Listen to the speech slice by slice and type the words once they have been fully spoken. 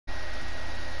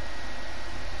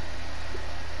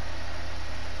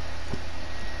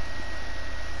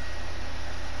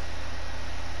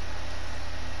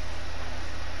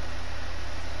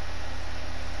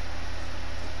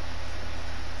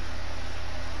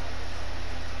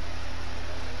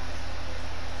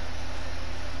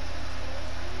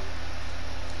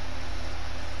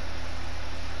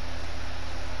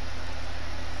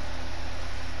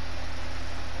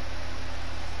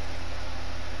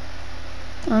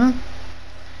Yeah,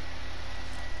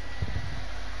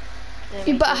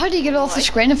 but how do you get off the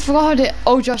screen? I forgot how to.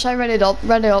 Oh, Josh, I read it up.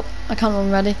 Read it up. I can't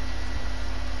remember ready.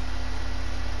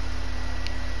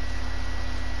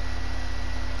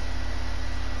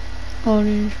 Oh,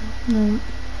 no.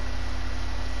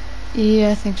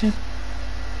 Yeah, I think so.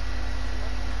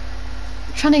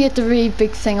 I'm trying to get the really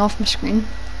big thing off my screen.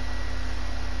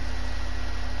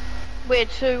 Wait,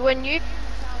 so when you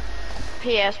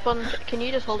PS button, can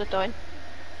you just hold it down?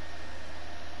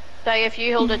 Like if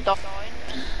you hold it down.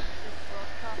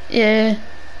 Yeah,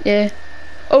 yeah.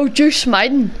 Oh, Juice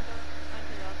Maiden.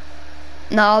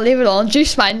 No, I'll leave it on.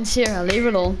 Juice Maiden's here. I'll leave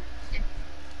it on.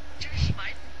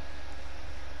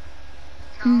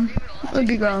 It'll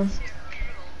be grand.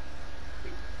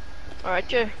 Alright,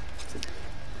 Joe.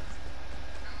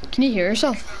 Can you hear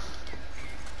yourself?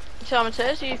 Someone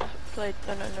says you've played.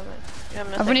 No, no,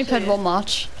 no. I've only played one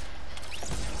match.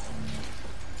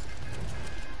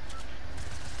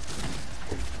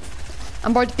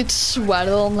 I'm about to get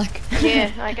sweated on, like.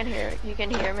 Yeah, I can hear it. You can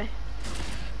hear me.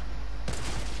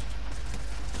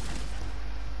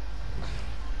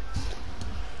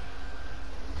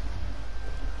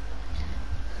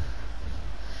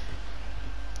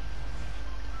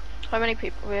 How many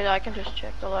people? Wait, I can just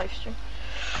check the live stream.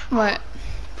 Right.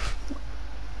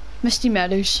 Misty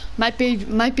Meadows might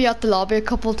be at the lobby a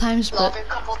couple of times, but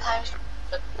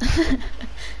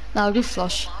now I'll go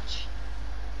flush.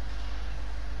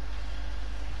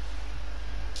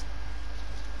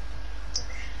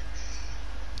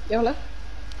 Yo, hello.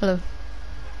 Hello.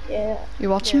 Yeah. You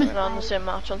watching me? We're on the same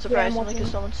match, unsurprisingly,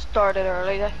 because someone started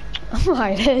early. Like.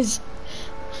 Right, it is.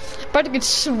 About to get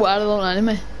sweated on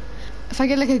anyway. If I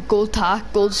get like a gold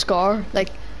tack, gold scar,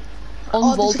 like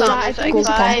unvaulted There's like gold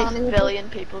 5 billion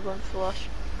people going flush.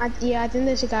 Yeah, I think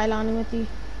there's a guy landing with you,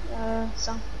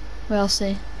 Sam. Well, I'll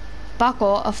see. Back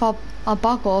off. I'll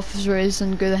back off as Riz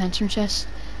and go to the henchman chest.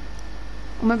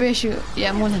 Or maybe I should.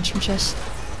 Yeah, I'm going henchman chest.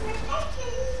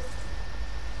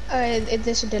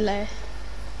 There's a delay.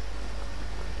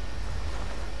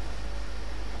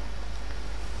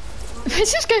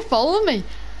 Is this guy following me?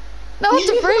 No, it's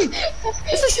a freak.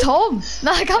 This is Tom.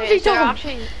 No, I can't be Tom.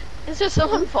 Actually, is there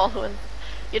someone following?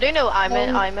 You do know I'm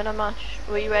in a match.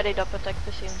 We readied up at like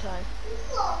the same time.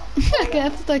 I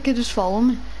thought they could just follow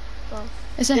me. Well,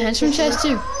 Is it a henchman chest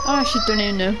too? Oh, I actually don't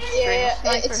even know. Yeah,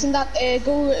 it's in that.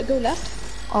 Go left.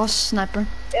 Oh, sniper.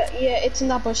 Yeah, it's in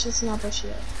that bush. It's in that bush.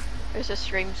 Yeah. There's a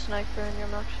stream sniper in your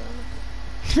match.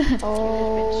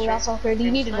 Oh, that's awkward. You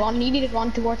need to run. You need to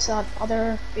run towards that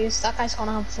other base. That guy's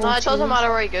gonna have full. No, it doesn't matter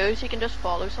where he goes. He can just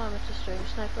follow someone with the stream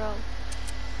sniper on.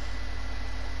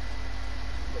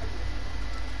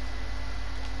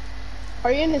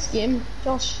 Are you in this game,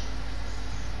 Josh?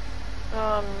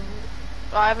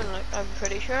 I haven't looked. I'm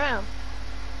pretty sure I am.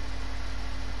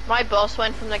 My boss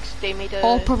went from like steamy to.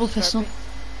 Oh, purple pistol.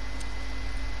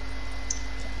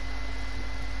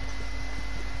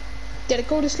 Did it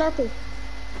go to Slurpee?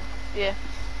 Yeah.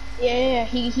 Yeah,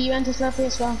 he went to Slurpee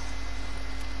as well.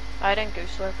 I didn't go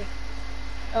Slurpee.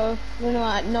 Oh,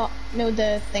 no,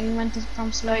 the thing went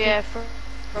from Slurpee. Oh yeah, from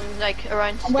like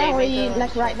around steamy. Where are you,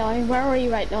 like right now? Where are you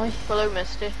right now? Below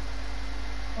Misty. Okay.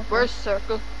 Where's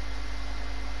Circle?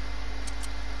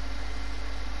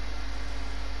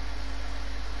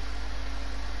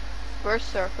 Where's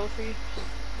Circle for you?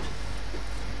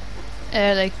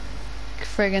 Like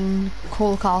friggin'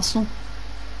 Coal Castle.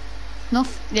 No,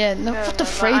 yeah, no, what the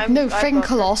freak? No, friggin'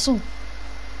 Colossal.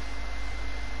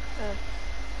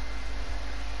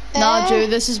 Nah, Joe,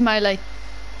 this is my like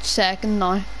second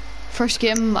now. First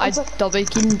game I double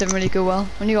keyed and didn't really go well.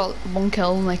 Only got 1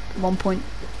 kill and like 1 point.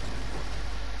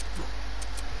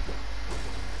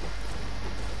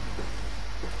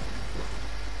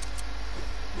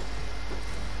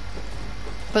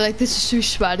 But like this is so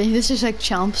sweaty. This is like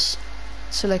champs.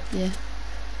 So like yeah.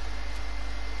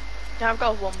 Yeah, I've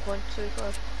got 1 point so far.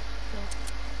 No.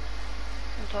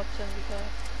 I'm top 75.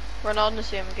 We're not in the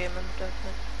same game, I'm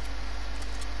definitely.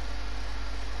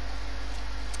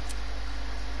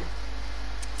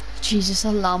 Jesus,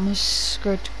 that llama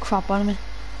scared the crap out of me.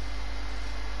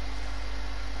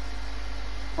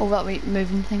 Oh, that wait,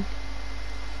 moving thing.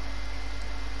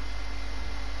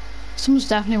 Someone's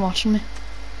definitely watching me.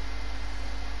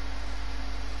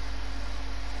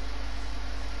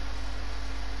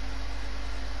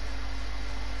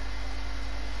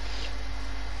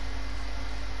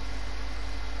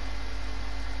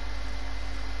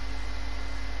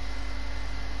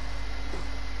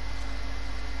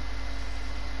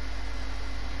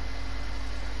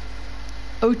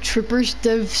 Oh, Troopers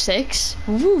Div 6.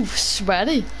 Ooh,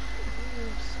 sweaty.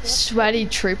 Sweaty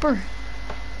Trooper.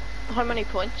 How many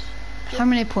points? How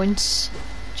many points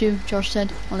do Josh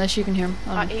said? Unless you can hear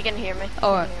him. He can hear me.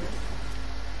 Oh, right.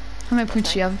 How many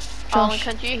points do you have, Alan, Josh?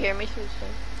 can't you hear me through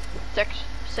the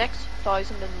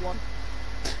 6,001.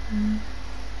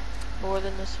 More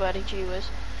than the sweaty G-Whiz.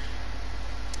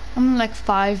 I'm like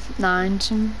 5'9"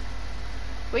 something.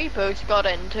 We both got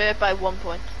into it by 1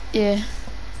 point. Yeah.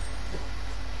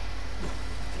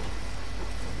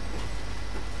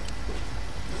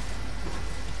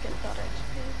 Get that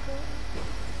XP going.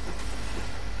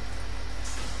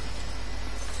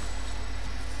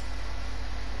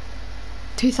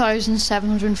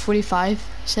 2,745, he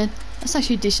said. That's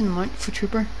actually a decent amount for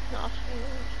Trooper. Not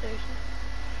station.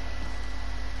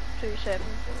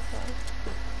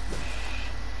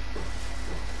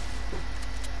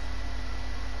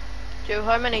 2,745. Joe,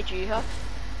 how many do you have?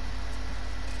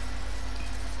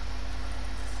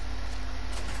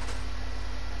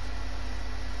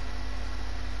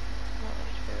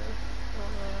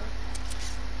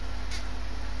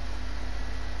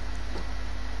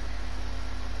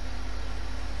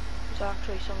 There's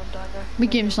actually someone down there. My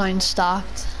game's now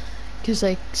stacked. Because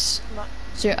like, so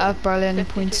I have barely any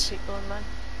points. People in mine.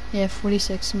 Yeah,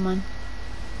 46 in mine.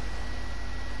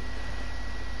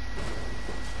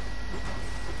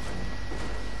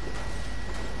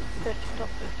 Top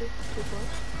 50, 2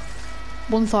 points.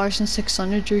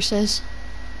 1,600, Drew says.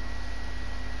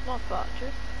 Not bad, Drew.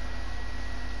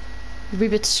 A wee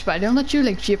bit sweaty on that, Drew,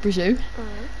 like Japers out.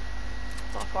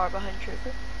 Not far behind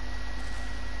Trooper.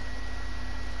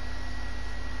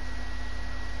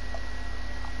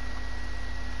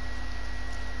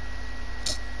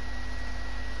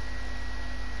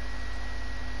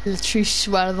 Literally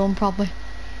sweated on probably.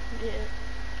 Yeah.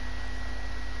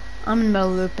 I'm in the middle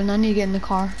of the loop and I need to get in the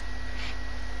car.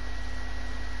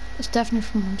 It's definitely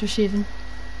from Hunter Saving.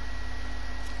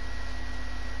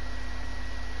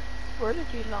 Where did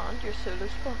you land your solo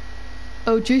spot?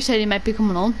 Oh, Drew said he might be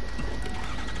coming on.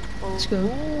 Oh. Let's go.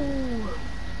 Ooh.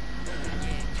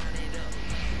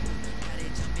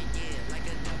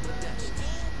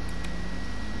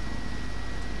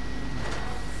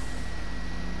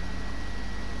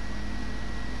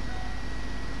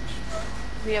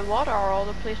 Yeah, what are all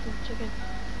the placements again?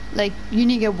 Like, you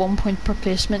need to get 1 point per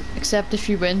placement, except if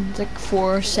you win. It's like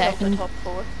 4, second, Top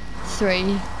 4.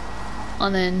 3,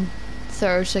 and then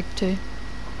third's like 2.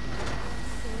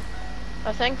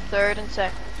 I think third and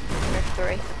second are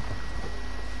 3.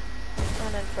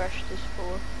 And then first is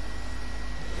 4.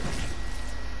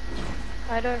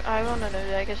 I wanna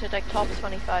know, like, is it like top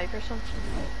 25 or something?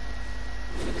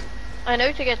 I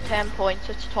know to get 10 points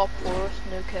it's top 4 with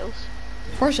no kills.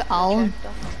 Where's Alan? I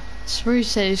swear he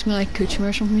said he's gonna like coach me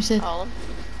or something, he said. Alan?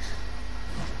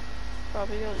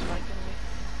 Probably got his mic on me.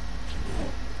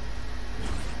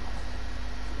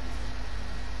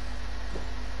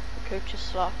 The coach is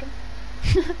slacking.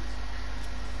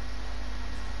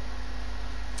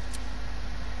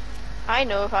 I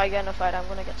know if I get in a fight I'm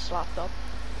gonna get slapped up.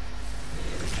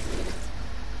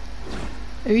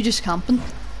 Are you just camping?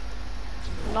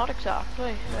 Not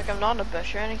exactly. Like, I'm not in a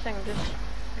bush or anything, I'm just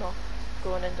not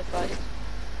going into fights.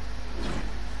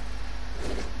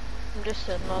 I'm just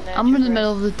sitting on the edge. I'm in the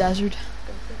middle of the desert.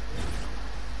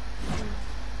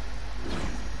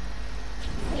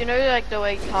 You know, like the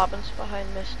white cabins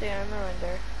behind Misty? I'm around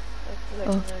there. Like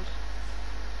Oh. those.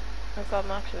 I've got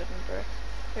max wood and brick.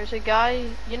 There's a guy,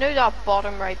 you know that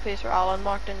bottom right place where Alan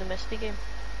marked in the Misty game?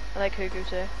 I like who goes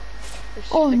there. There's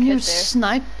Oh, the and kid you're there.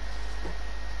 sniped.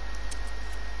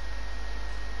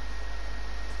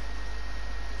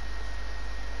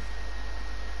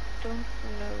 Don't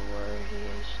know where he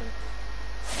is. So.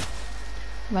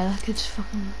 Right, that kid's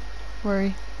fucking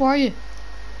worry. Where are you?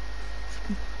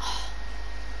 Fucking...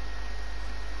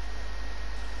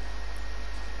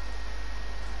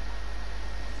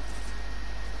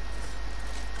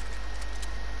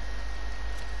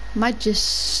 Might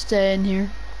just stay in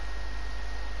here.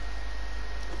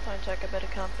 Sounds like a bit of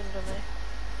camping to me.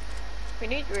 We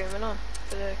need rooming on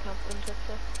for the camping and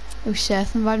stuff. Oh,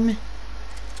 Seth invited me.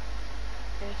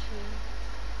 Yes,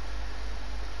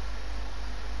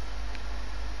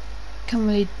 Can't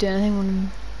really do anything when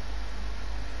I'm...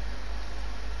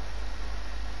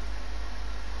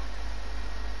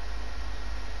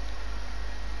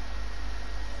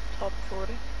 top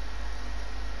 40.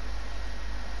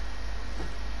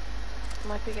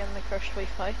 Might be getting my first wee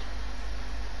fight.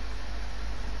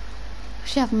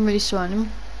 Actually, I haven't really saw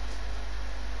anyone.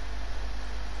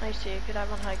 I see, you could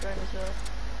have on high ground as well.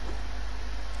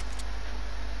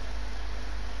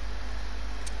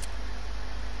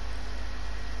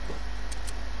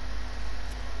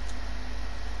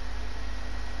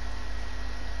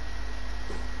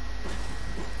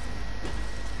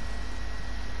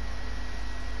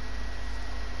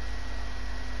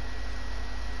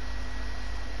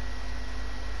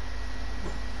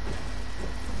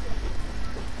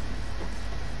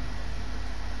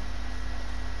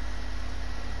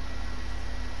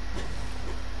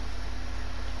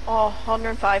 Oh,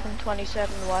 105 and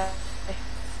 27 away.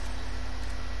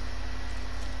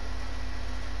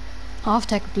 I'll have to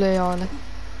take a blue AR, like,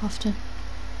 have to.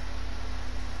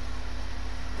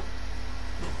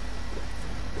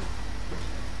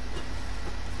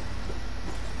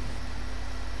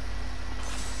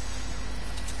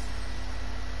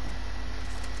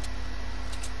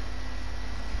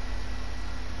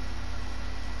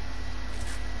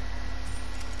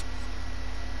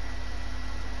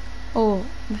 Oh,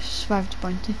 I survived the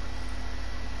bounty.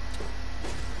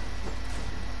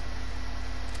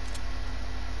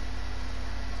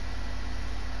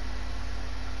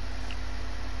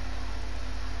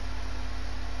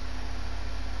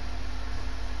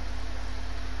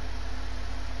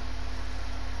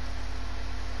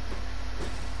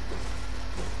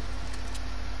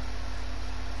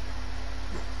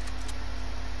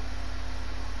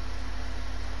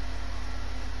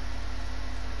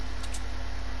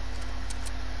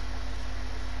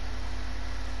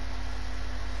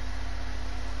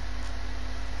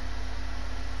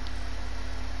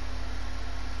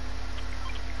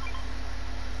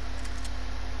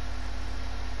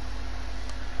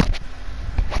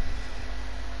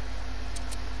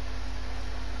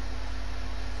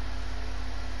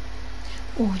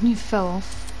 Oh, and you fell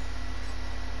off.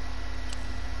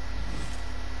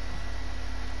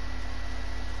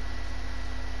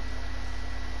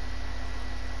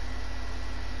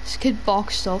 This kid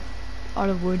boxed up out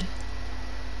of wood.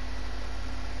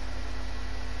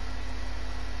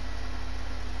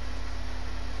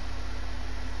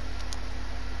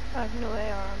 I have no AR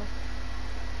ammo.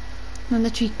 I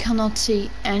literally cannot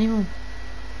see anyone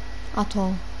at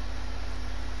all.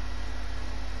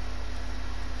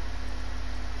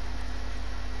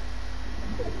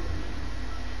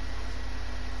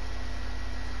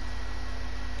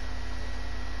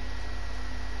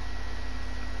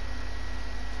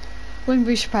 Wouldn't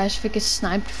be surprised if it gets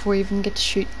sniped before you even get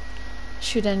to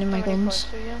shoot any of my How many guns.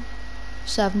 points are you on?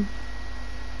 7.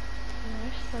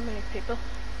 Nice. How many people?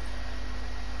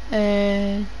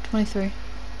 23.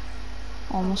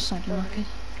 Almost sniped the market.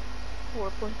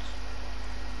 4 points.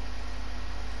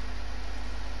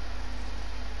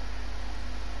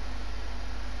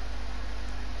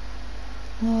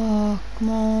 Oh, come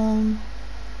on.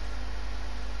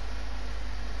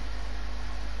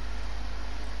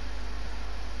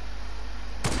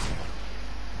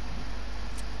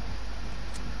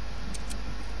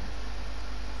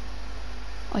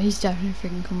 Oh, he's definitely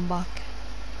freaking coming back.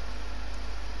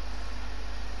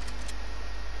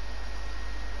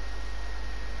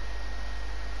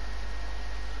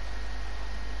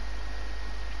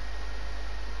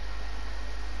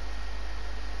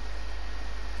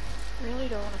 Really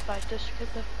don't want to fight this kid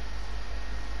though.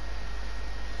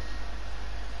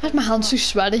 Why's my hands so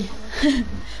sweaty?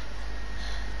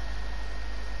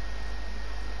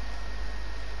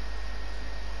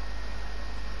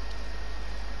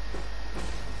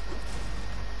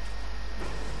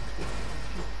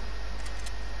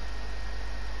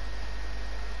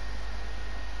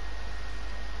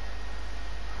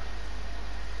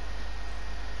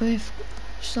 Wait,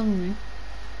 still on me.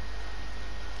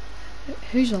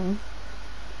 Who's on?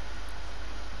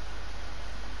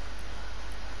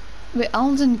 Wait,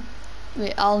 Alan's in.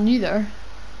 Wait, Alan, you there?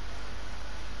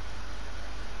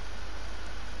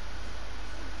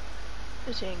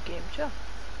 Is he in game chat?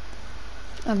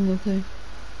 I have no clue.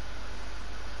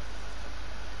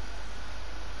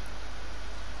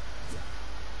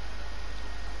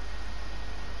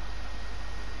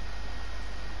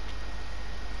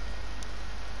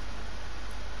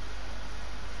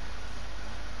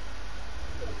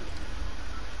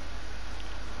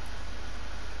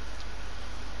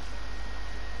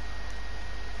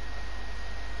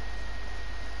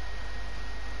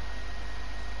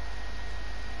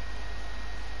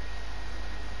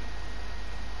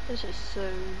 This is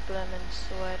so blimmin'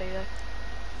 sweaty like.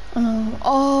 I know.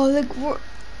 Oh, like what?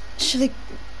 Should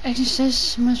I just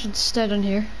says I might as well stay down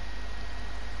here.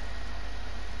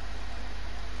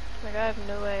 Like I have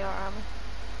no AR ammo.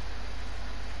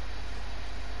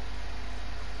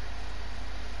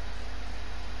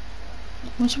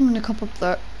 Want someone to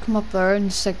come up there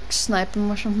and just like snipe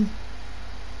him or something?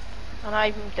 And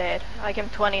I'm dead. I came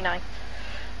 29.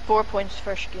 4 points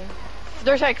first game.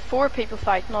 There's like 4 people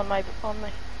fighting on me.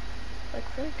 Like,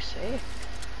 for fuck's sake.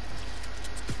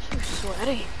 So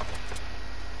sweaty.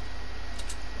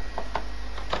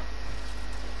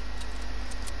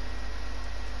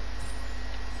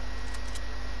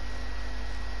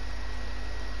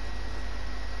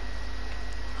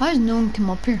 How has no one come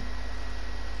up here?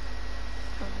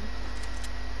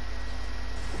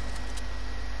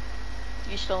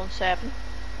 You still on 7?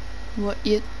 What,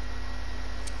 8?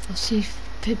 I see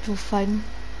people fighting.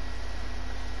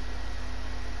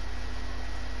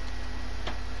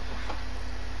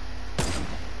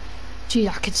 Gee,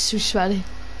 that kid's so sweaty.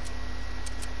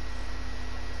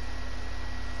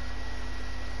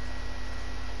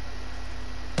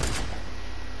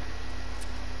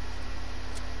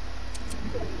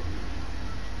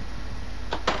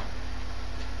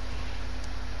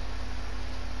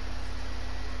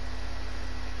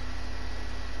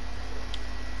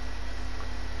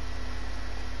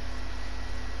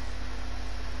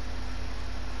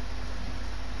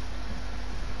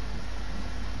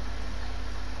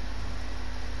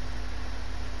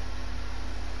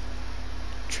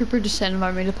 Trooper just sent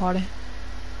invite me to party.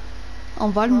 I'll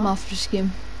invite him after this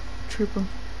game. Trooper.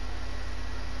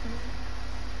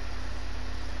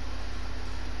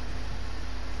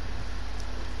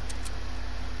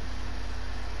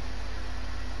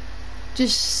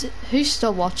 Just who's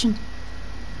still watching?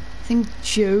 I think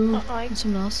Joe and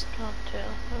someone else. Can't tell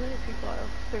how many people are.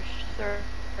 There's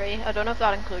 3. I don't know if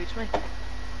that includes me.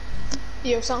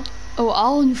 You, son. Oh,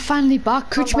 Alan, you're finally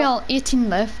back. Coach Mel, 18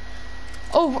 left.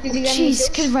 Oh, jeez,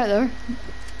 kid right there.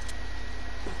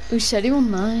 Who said he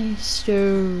won? Nice,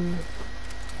 Joe.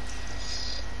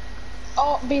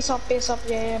 Oh, base up,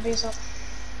 yeah, base up.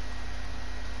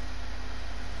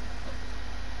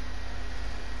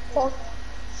 Fuck.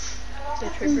 The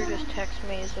trooper just texted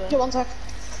me as well. Okay, 1 sec.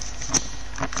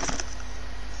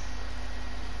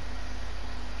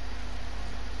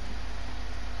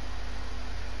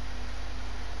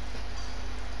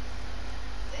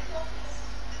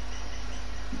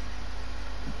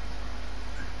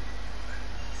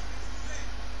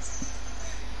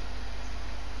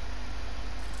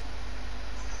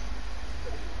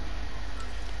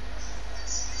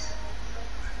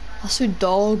 That's a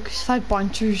dog. 5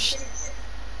 bouncers.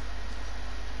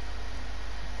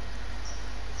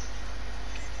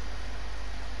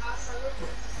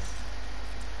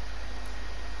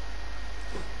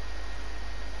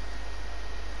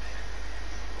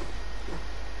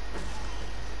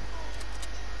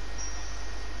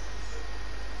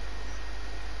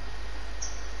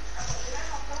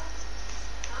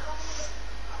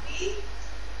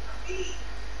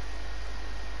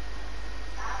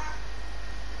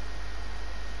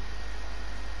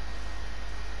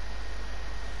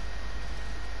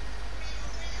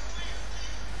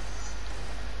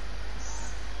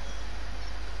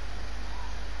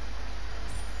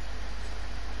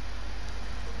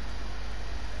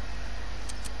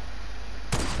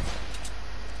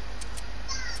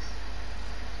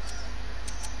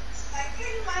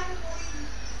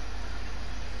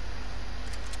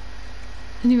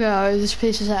 Anyway, this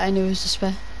place is that I know is the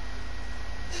spec.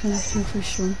 For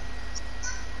sure.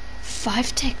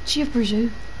 5 tech jeepers, oh.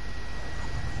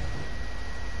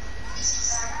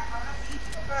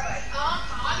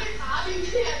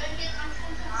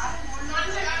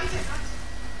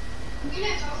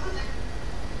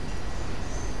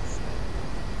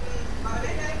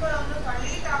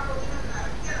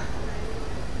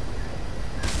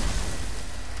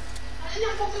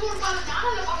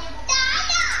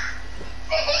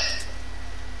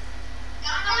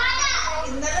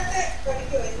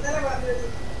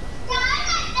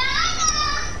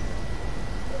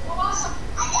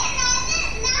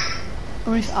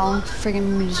 Or if Alan friggin'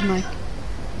 mute his mic.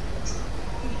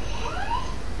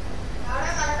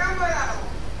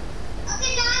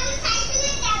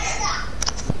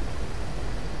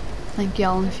 Thank you,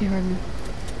 Alan, if you heard me.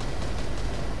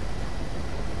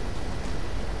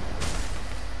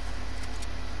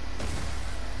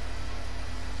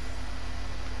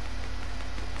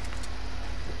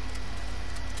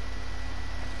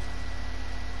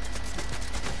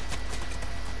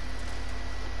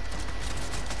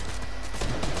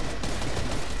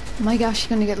 Oh my gosh,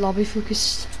 you're gonna get lobby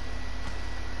focused.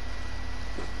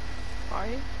 Are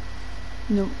you?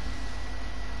 No.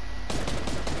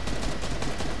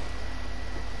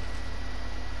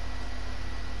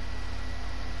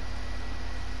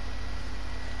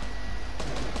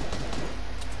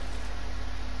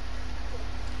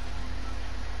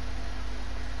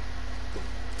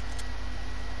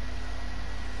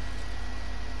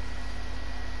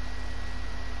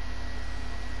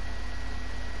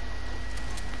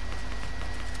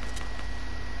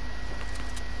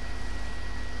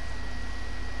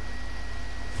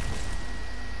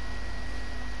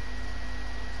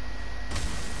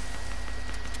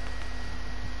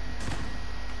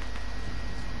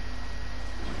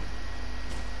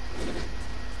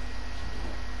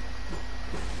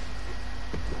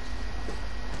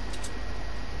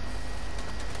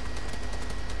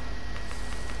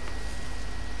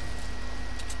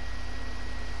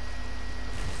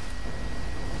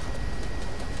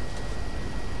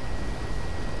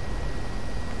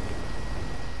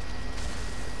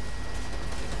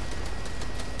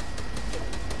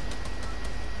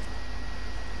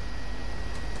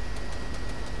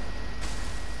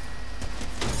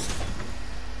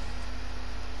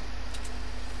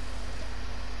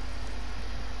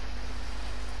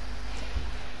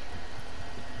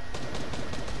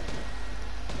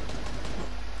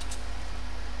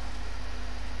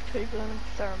 Two blooming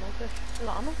thermal fish.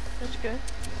 Llama, that's good.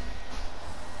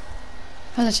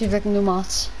 Let's see if I can do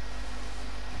maths.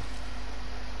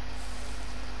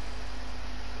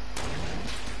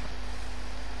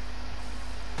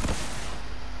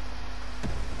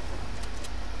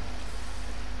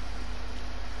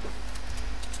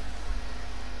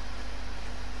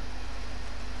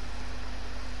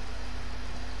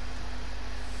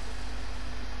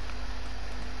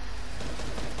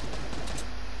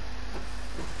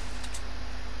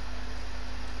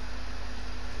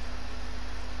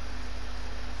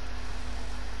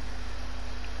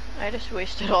 I just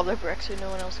wasted all their bricks so no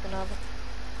one else can have it.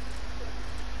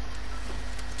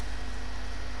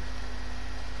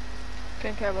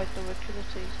 Can't care about the wood because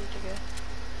it's easy to get.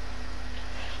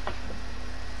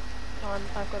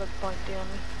 I've got a bounty on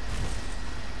me.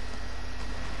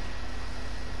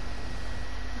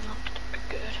 Not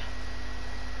good.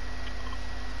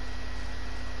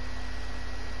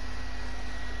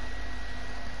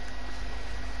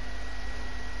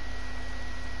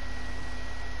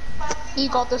 You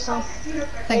got this one.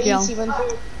 Thank you. Easy win.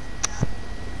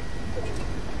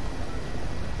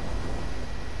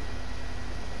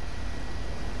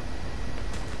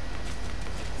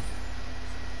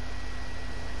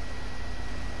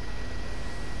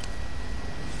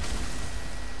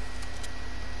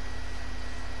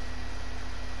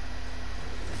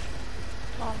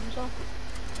 Arms up.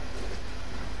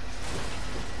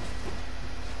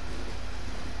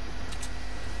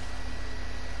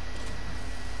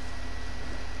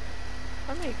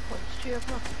 How many points do you have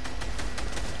now?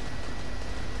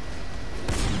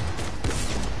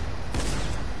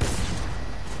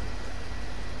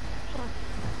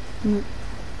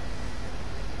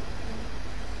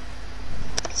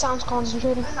 Sounds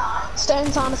concentrating. Stay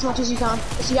in stand as much as you can.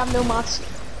 If you have no mats,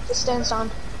 just stay in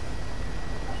stand.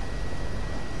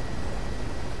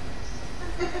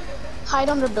 Hide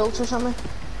under builds or something.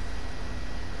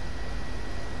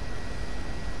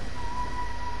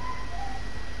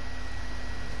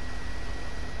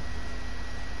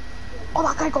 Oh,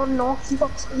 that guy got knocked. He got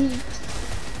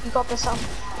this up.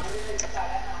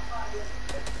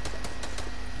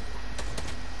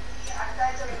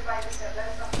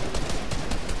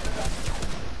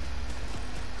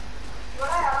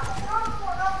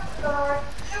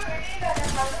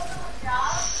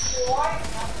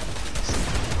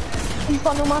 He's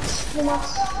got no mats, no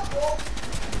mats.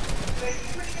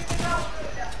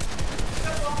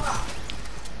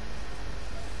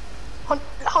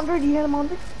 100, you hit him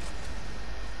 100?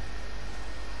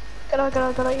 Get out,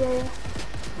 yeah.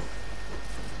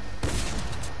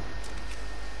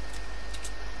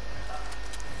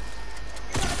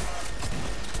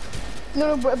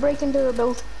 No, break into the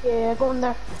build. Yeah, go in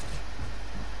there.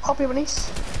 Copy release.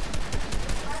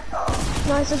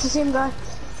 Nice, it's the same guy.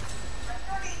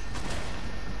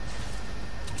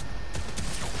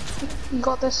 You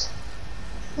got this.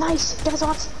 Nice, give us a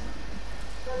watch.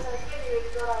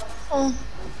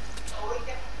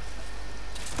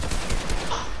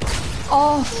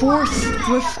 Oh, fourth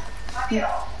with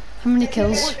how many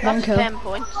kills? That's 1 kill. 10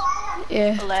 points.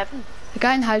 Yeah. 11. The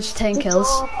guy in house 10 Good kills.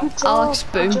 job, good job, Alex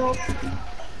good Boom. job.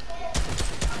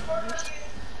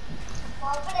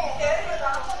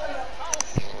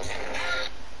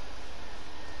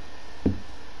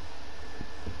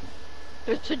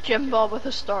 It's a gym ball with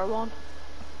a star one.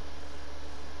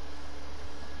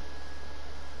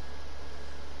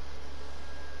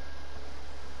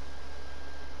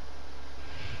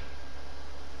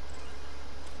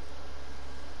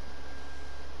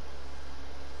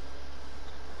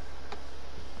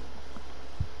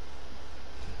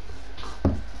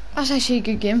 That's actually a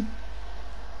good game.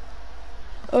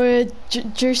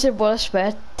 Drew said what I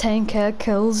spent, 10k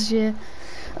kills, yeah.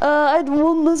 I'd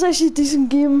won, that's actually a decent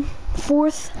game.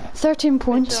 Fourth, 13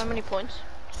 points. So how many points?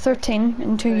 13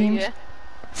 in 2 games. Yeah.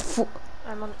 Four.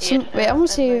 I'm on 8. So, wait, I want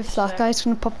to see and if that like guy's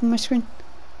gonna pop on my screen.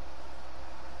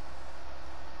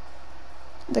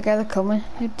 The guy that killed me,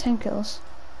 he had 10 kills.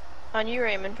 And you were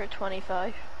aiming for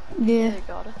 25. Yeah. You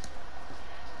got it.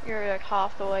 You're like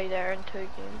half the way there in 2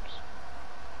 games.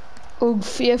 Oh,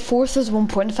 yeah, fourth is 1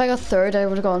 point. If I got third, I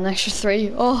would have got an extra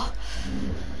 3. Oh,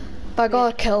 but I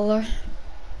got a kill there.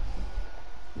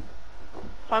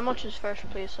 How much is first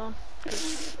place on?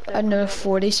 I don't know,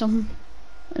 40 something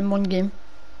in 1 game.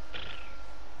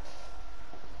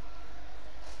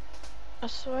 I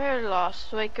swear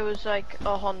last week it was like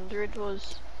 100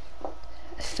 was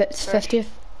 50th.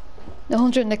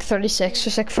 136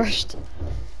 was like first.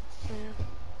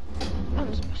 Yeah.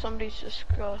 And somebody's just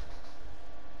got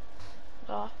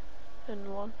that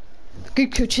in 1.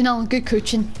 Good coaching, Alan, good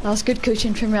coaching. That was good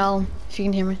coaching from you, Alan, if you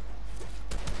can hear me.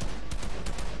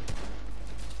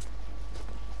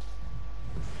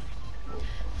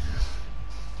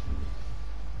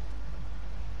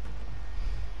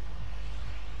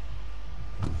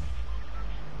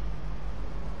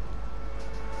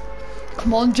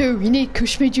 Come on, Joe, you need to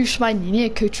coach me, Juice Man, you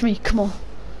need to coach me, come on.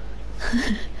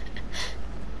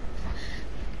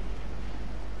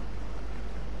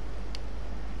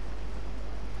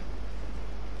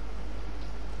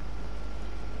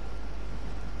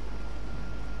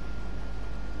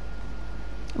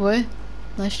 Wait,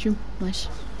 nice, Joe, nice.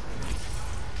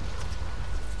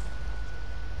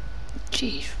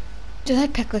 Jeez, did I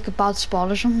pick like a bad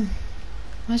spot or something?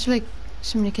 Why's like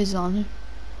so many kids on here?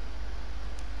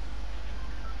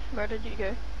 Where did you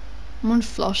go? I'm on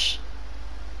flush.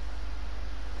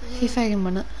 See if I can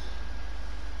win it.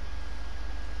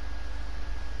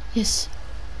 Yes.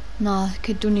 Nah,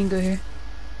 kid, don't even go here.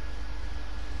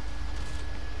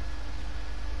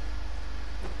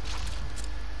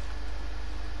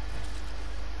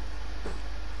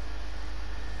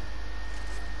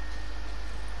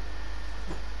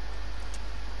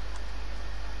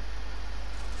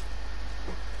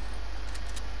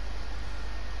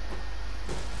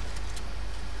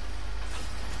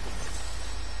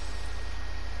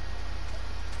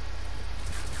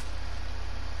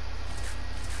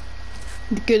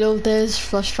 The good old days,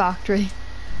 Flush Factory.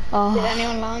 Oh. Did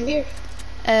anyone land here?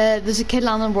 There's a kid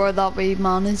landing where that we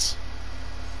manage.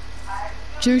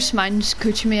 Juice Mine's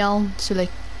coaching me, Alan. So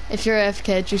like, if you're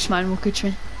AFK, Juice Mine will coach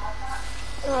me.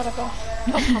 Right, okay.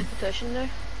 Top competition there.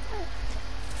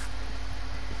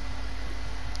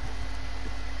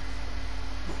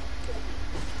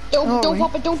 Don't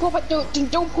pop it, don't pop it,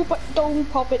 don't pop it,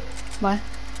 don't pop it. Why?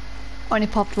 Only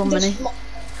popped one mini.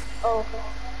 Oh, okay.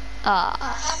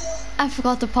 I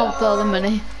forgot to pop the other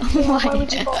mini. Why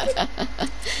would you pop it?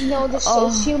 No, this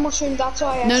is shield mushroom, that's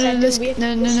why I said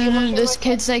no, this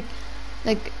kid's like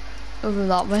over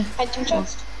that way. Henchman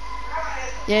chest?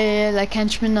 Yeah, like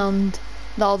henchman and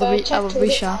the other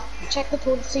wee shot. Check the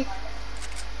toilet seat.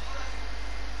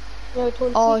 No,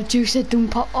 toilet Oh, seat. Juice said don't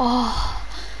pop. Oh.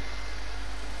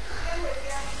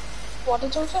 What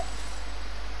did you say?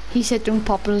 He said don't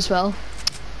pop it as well.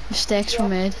 Mistakes were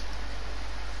made.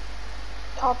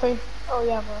 Popping. Oh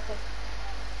yeah, okay.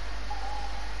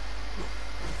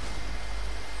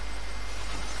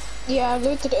 Yeah, I've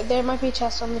looted it. There might be a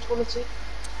chest on the toilet seat.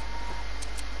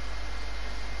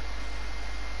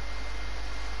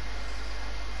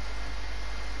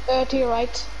 To your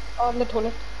right, on the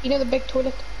toilet. You know the big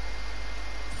toilet?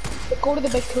 Go to the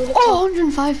big toilet. Oh,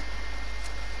 105.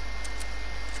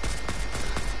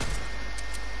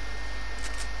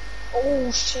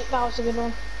 Oh shit, that was a good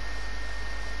one.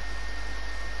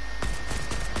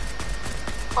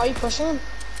 Are you pushing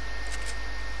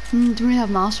him? Do we have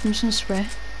mask? I'm just gonna spray.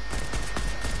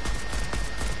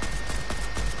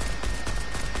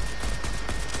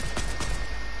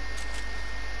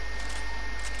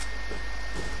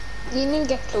 You need to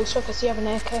get closer because you have an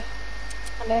AK.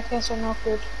 And AKs are not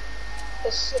good.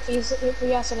 If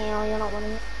he has an AR, you're not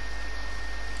winning it.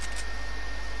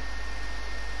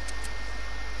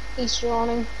 He's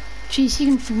running. Jeez, he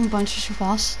can freaking punch you so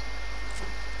fast.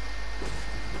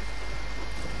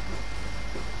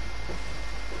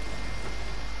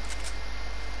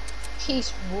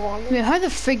 He's running. Wait, how the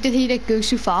frig did he like go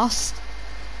so fast?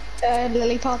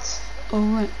 Lily pads. Oh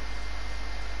right.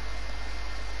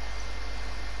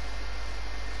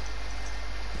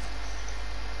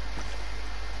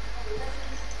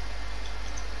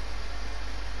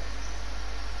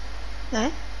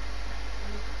 Eh?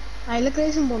 I look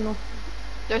like some no.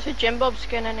 There's a Jim Bob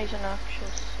skin and he's an actual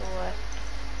select.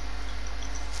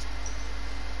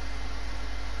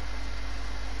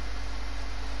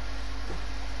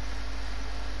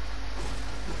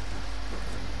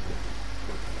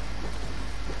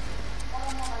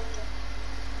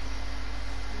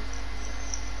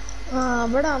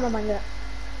 Bada ama banga.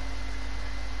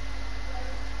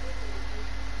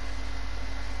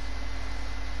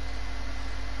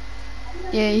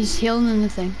 Yeah, he's healing in the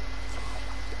thing.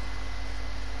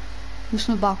 I'm just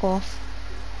gonna back off.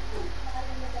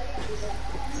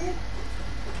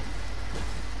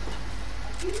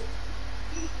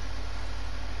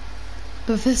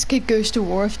 But if this kid goes to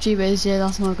war with G-WHIZZ, yeah,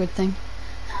 that's not a good thing.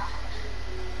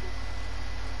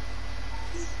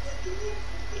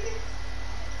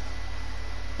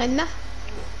 Nah.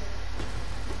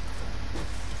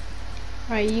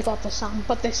 Right, you got the song,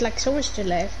 but there's like so much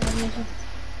delay for some reason.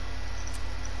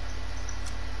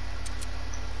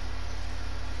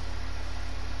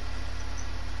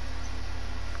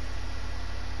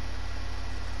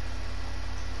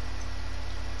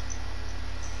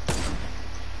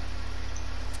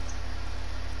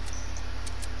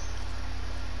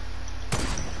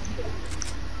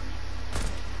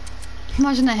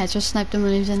 Imagine I had just sniped him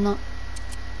when he was in that.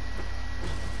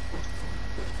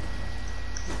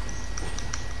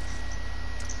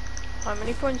 How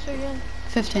many points are you in?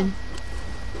 15. Nice.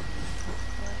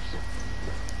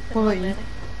 What about Not you? many.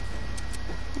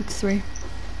 Like 3.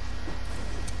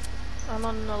 I'm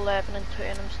on 11 and 2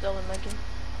 and I'm still in my game.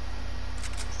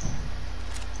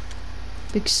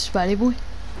 Big sweaty boy.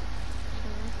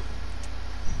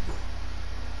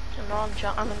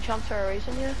 I'm in champ for a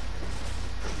reason, yeah.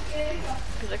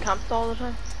 Because I camped all the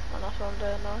time. And that's what I'm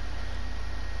doing now.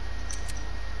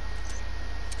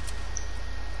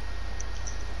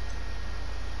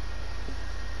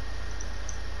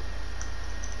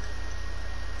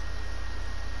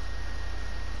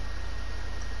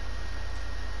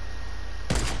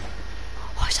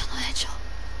 Oh, he's on the headshot.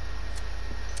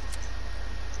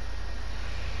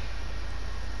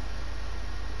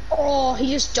 Oh,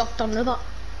 he just ducked under that.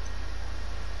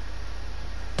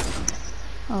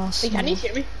 Oh, Hey, can you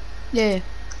hear me? yeah.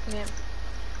 Yeah.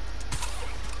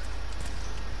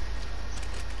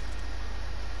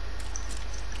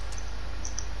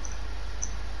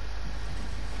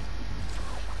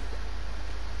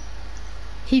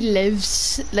 He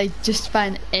lives like just by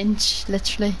an inch,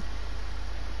 literally.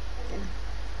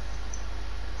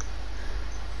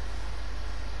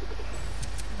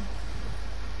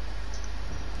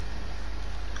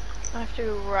 I have to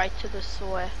go right to the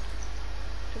sweat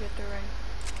to get the ring.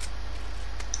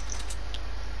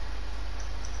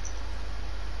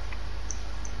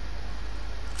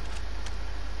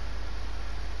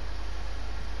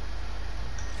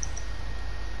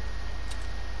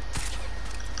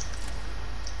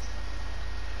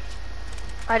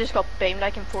 I just got beamed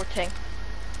like in 14.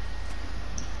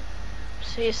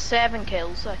 See, 7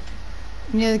 kills. Like.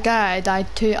 Yeah, the guy I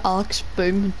died to, Alex,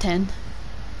 boom, 10.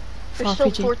 There's still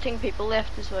RPG. 14 people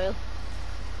left as well.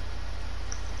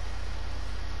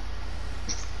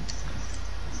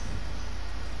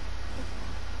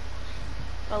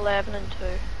 $11 and 2.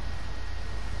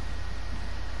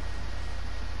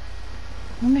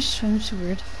 Why am I swimming so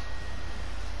weird?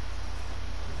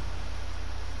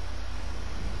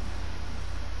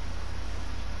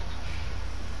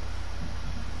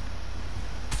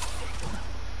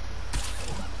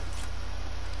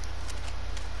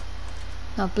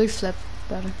 No, blue flip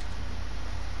better.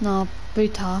 No, blue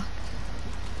tack.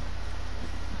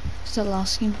 Still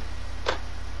asking.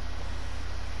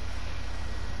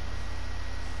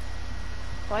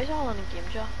 Why is all in a game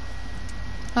job?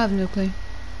 I have no clue.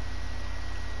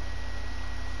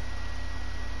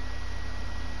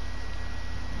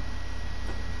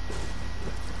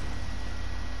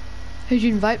 Who'd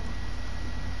you invite?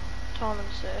 Tom and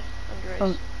Grace.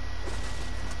 Oh.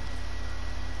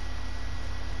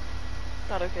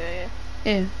 Not okay,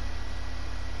 yeah. Yeah.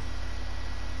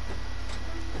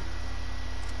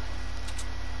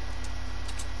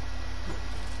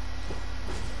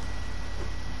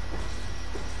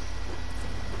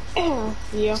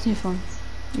 Yeah. It's no fun.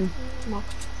 You. Mark.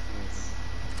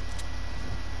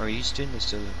 Are you doing this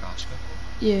still in Glasgow?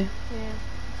 Yeah. Yeah.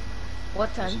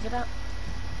 What time is it at?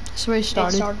 That's where I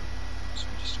started. So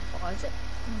just, What is it?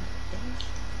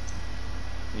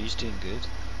 are you doing good?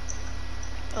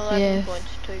 11 Yeah, points,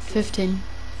 2 kills. 15.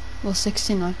 Well,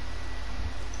 16 now.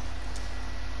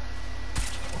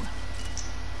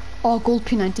 Oh, gold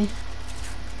P90.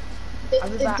 I'll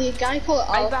be Did back. the guy call it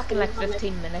I'll be Alex? back in like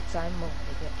 15 minutes. I'm already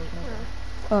getting over.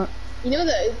 Oh, You know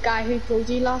the guy who killed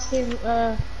you last game?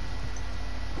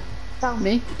 Sam.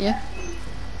 me? Yeah.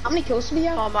 How many kills did he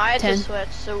have? Oh, I had 10. to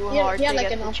sweat so He had- hard he had to like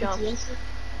get an the jumps. RPG.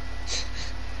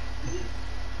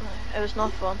 It was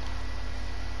not fun.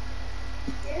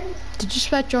 Did you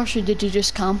sweat, Josh, or did you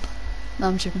just camp? No,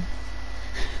 I'm joking.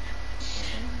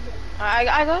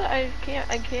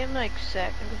 I came like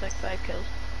second with like 5 kills.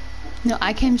 No,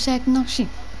 I came second actually.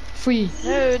 3.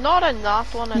 No, not in that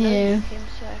one. I know Yeah. you came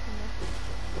second.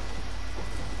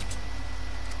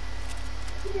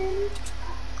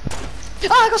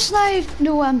 Oh, I got sniped!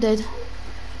 No, I'm dead.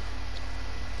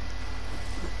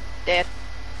 Dead.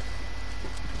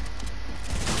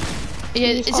 Yeah,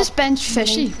 is this bench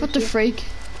fishy? What the freak?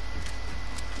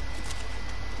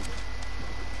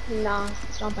 Nah,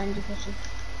 it's not Benji fishing.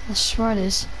 I swear it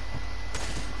is.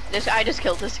 I just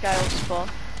killed this guy off spawn.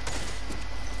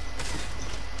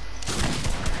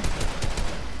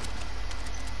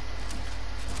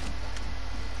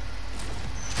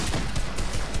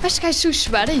 This guy's so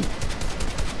sweaty.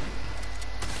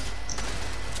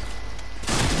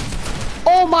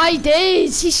 Oh my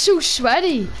days, he's so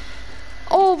sweaty.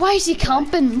 Oh, why is he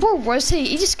camping? Where was he?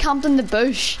 He just camped in the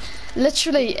bush.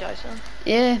 Literally,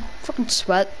 yeah, fucking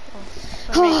sweat.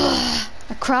 I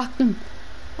cracked him.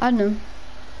 I don't know.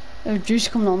 There's juice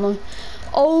coming on now.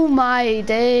 Oh my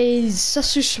days, that's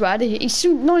so sweaty. He's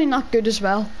not even that good as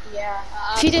well. Yeah.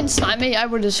 If he didn't snipe me, I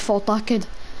would have fought that kid.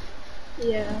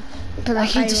 Yeah. But like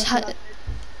He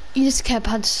just kept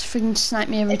had to freaking snipe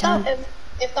me every time.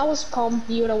 If that was comp,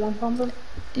 you would have won from him.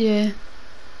 Yeah.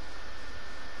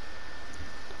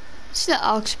 See that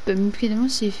Alex Boom kid, I want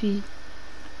to see if he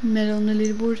made it on the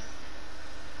leaderboard.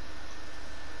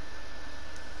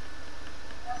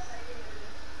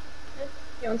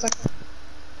 Yeah, 1 second.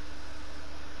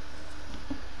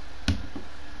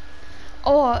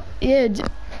 Oh, yeah,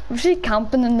 was he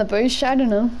camping in the bush? I don't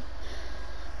know.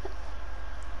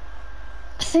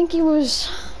 I think he was...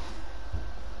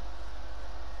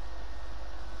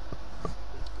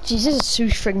 Jesus, it's so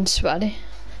friggin' sweaty.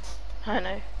 I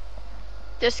know.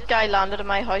 This guy landed at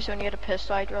my house when he had a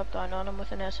pistol. I dropped down on him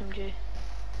with an SMG.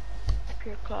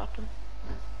 Pure clapped him.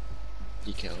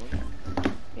 You killed him?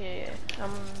 Yeah,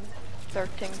 I'm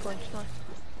 13 points now.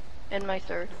 In my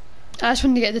third. I just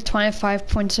wanted to get the 25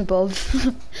 points above.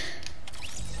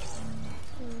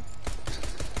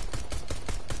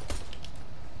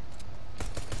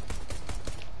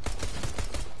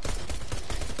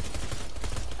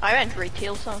 I went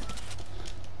retail son.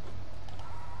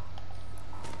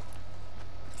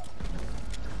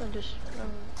 And just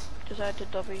had to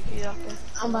W that bit.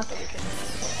 I'm back.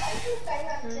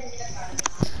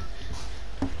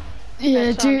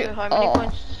 Yeah, Sandra, how many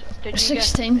points did you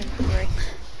 16. get? 16.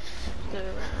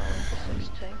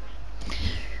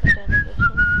 At the end of this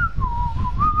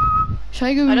one. Should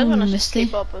I go I just want to Misty?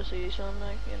 keep up as usual,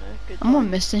 like, you know, good. I'm on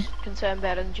Misty. Can say I'm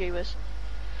better than G-WHIZZ.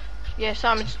 Yeah,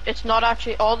 Sam, it's not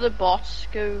actually, all the bots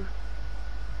go,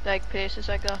 like, places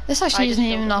like that. This actually isn't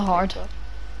even that hard. Stuff.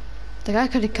 The guy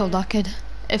could have killed that kid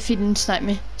if he didn't snipe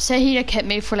me. Say he'd have hit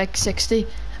me for like 60,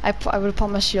 I would have put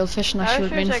my shieldfish and I should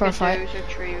have been for a fight. Like a duos or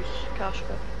trios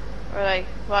Kashka. Or like,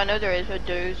 well I know there is a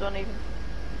duos one even.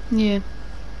 Yeah.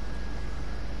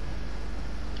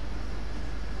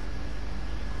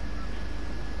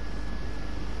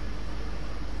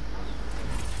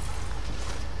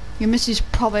 Your Misty's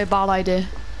probably a bad idea.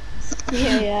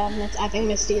 Yeah, I think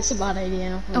Misty is a bad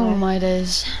idea. Oh my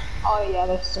days. Oh yeah,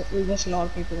 there's a lot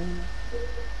of people in there.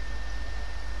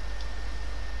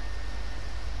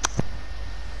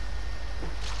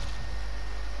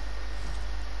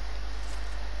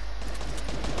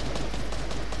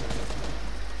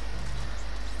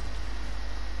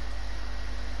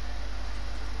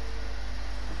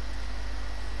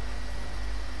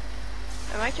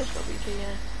 I might just go BT,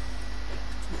 yeah.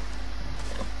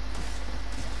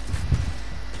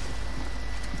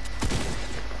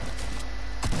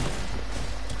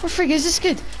 What frig is this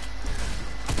kid?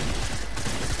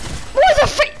 What the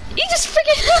frick? He just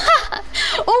freaking...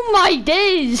 Oh my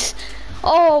days!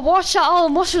 Oh, watch that,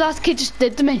 Alan. Watch what that kid just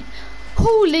did to me.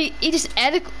 Holy, he just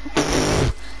edic...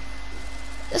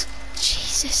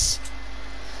 Jesus.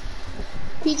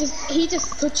 He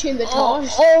just put you in the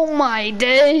toss. Oh my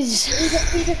days.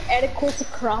 He just edicoed the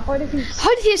crap out of you.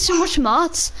 How did he have so much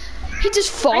mats? He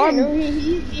just I don't farmed. know,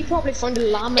 he probably found a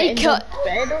llama in the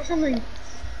bed or something.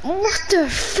 What the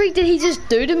freak did he just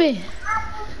do to me?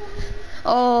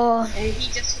 Oh. And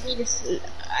he just,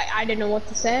 I don't know what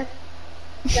to say.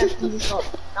 That he just got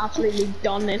absolutely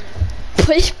done it.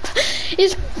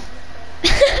 He's...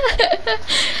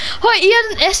 Oh, he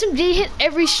had an SMG hit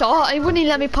every shot. He wouldn't even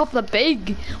let me pop the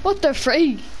big. What the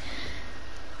freak?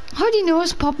 How do you know I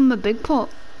was popping a big pop?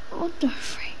 What the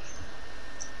freak?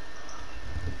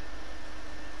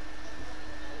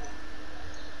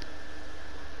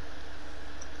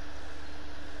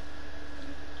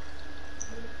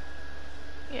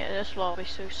 Yeah, this lobby's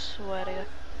so sweaty.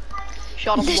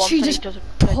 Shot him once Literally and he just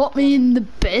doesn't put me in the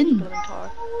bin.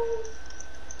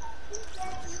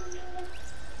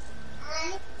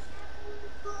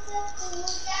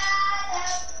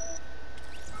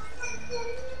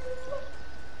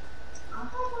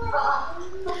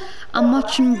 I'm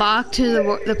watching back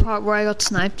to the part where I got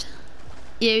sniped.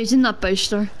 Yeah, he was in that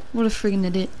booster. What a friggin'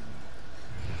 idiot.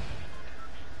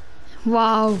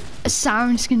 Wow, a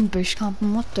siren skin bush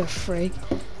camping, what the frig?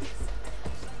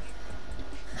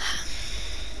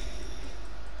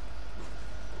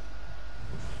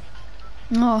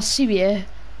 Oh, CBA. I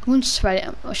won't sweat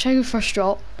it. Should I go first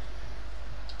drop?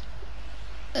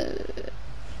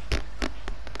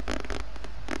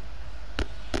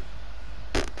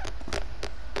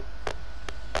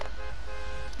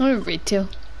 Not a retail.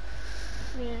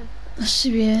 Yeah.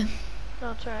 CBA.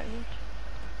 That's right.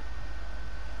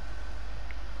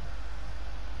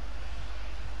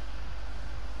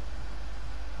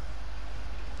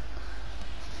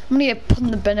 I'm gonna get put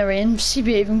in the bin of rain.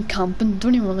 CBA even camping.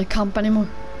 Don't even want to camp anymore.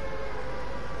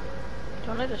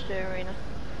 Don't wanna just do arena?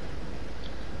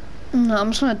 No, I'm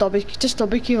just gonna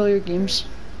double kill all your games.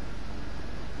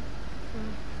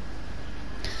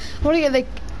 I wanna get like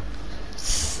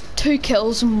 2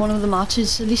 kills in one of the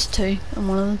matches, at least 2 in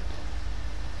one of them.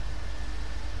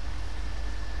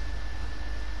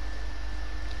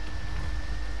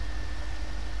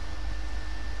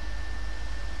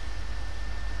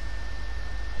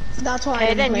 That's why I Okay,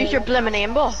 didn't then play use your it. blimmin'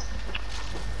 aimbot.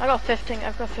 I've got 15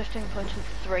 points and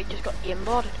 3, just got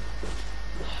aimbotted.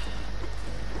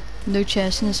 No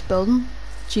chest in this building.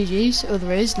 GG's, oh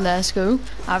there is, let's go.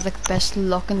 I have like the best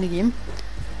luck in the game.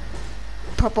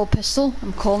 Purple pistol,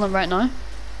 I'm calling it right now.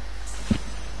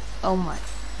 Oh my.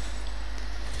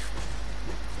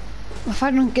 If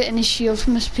I don't get any shields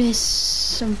from this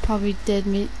place, I'm probably dead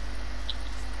meat.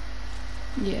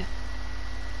 Yeah.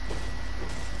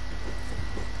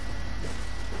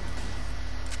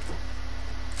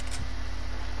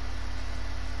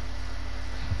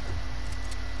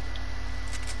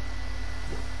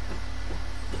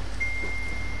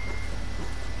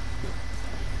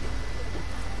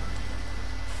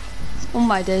 Oh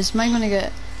my days, am I gonna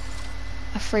get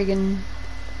a friggin'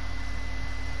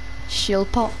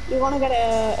 shield pot? You're gonna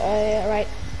get right.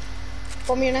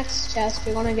 From your next chest,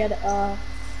 you're gonna get you're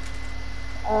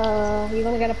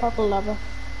gonna get a purple lever.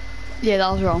 Yeah,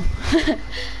 that was wrong.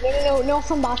 No, not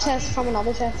from that chest, from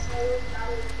another chest.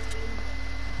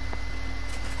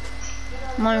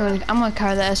 I'm gonna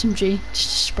carry the SMG just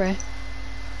to spray.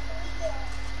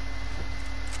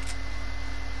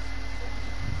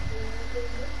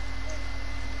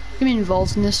 Get me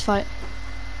involved in this fight.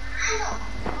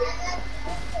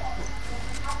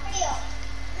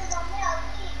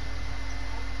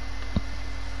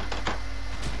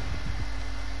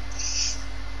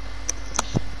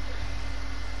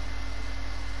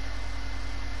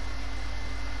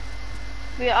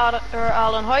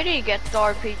 Alan, how do you get the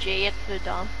RPG at the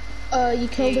dam? You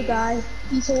killed a guy.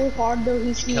 He's so hard though.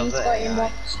 He's Kill the got AI.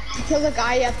 aimbot. You kill the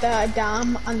guy at the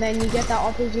dam, and then you get that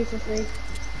RPG for free.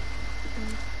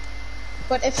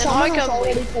 But if Then someone how has come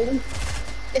already killed him,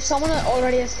 if someone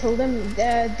already has killed him,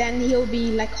 then he'll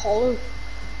be like hollow.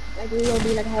 Like he'll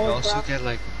be like You hollow. also crap.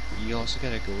 get you also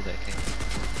get a gold AK.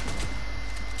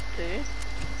 Do you?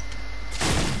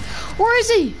 Where is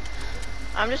he?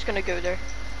 I'm just gonna go there.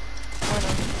 Why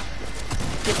not?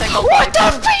 You think I'll What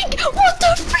buy the freak? What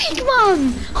the freak,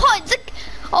 man? What the?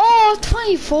 Oh,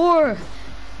 24.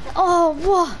 Oh,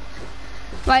 what?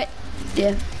 Right,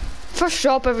 yeah. First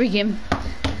drop every game.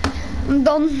 I'm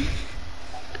done.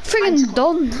 Friggin'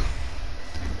 done.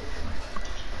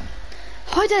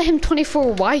 How did I hit him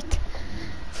 24 white?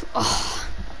 Oh,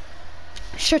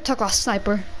 sure took a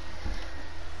sniper.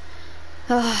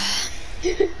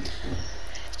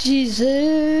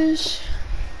 Jesus.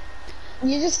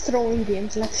 You're just throwing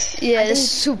games like. Yeah, I this think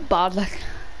is so bad. Like,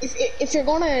 if you're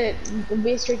gonna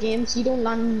waste your games, you don't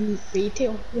land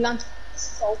retail. You land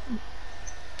salty.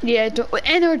 yeah,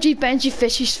 NRG Benji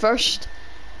fishes first.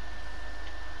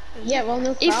 Yeah, well,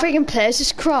 no He crap. friggin' plays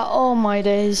this crap. Oh my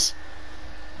days.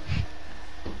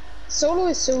 Solo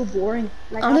is so boring.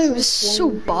 Like, I know, that's it was so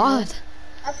boring. bad.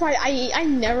 That's why I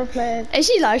never play it. Is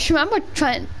he live streaming? I'm gonna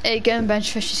try and get in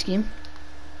Bench Fish's game.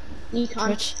 You can't.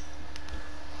 Twitch.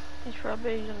 He's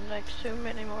probably using like so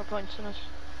many more points than us.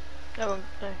 No,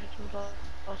 it's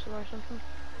impossible or something.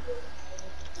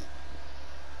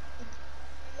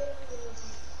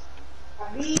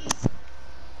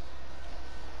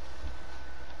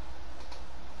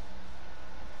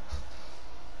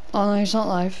 Oh no, he's not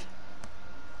live.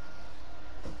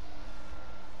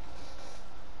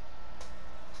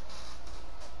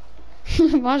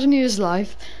 Imagine he was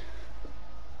live.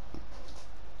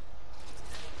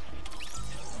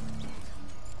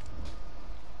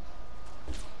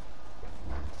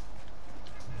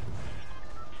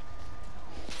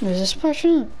 Is this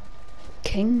person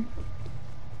King?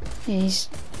 He's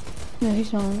no,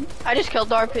 he's not. I just killed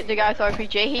the guy with the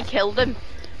RPG. He killed him,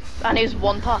 and he's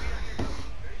one tap.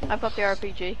 I've got the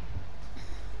RPG.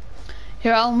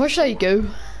 Here, Alan, where should I go?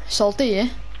 Salty, yeah?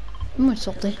 I'm with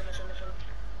salty.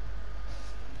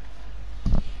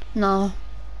 No.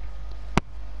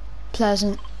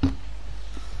 Pleasant.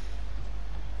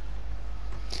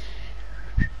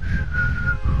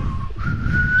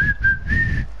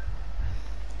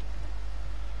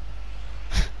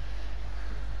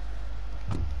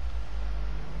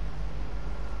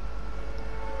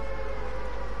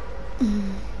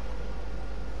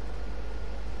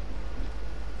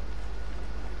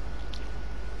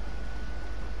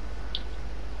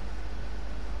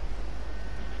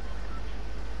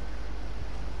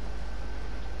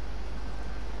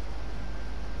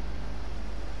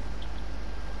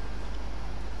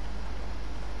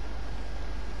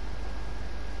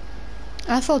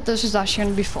 I thought this was actually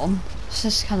gonna be fun. This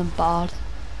is kind of bad.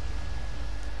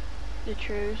 The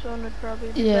true one would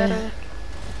probably be Yeah. better.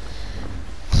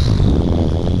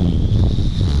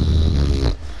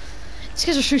 These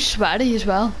guys are so sweaty as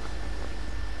well.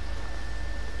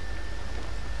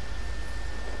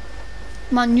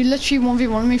 Man, you literally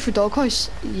 1v1 me for doghouse.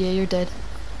 Yeah, you're dead.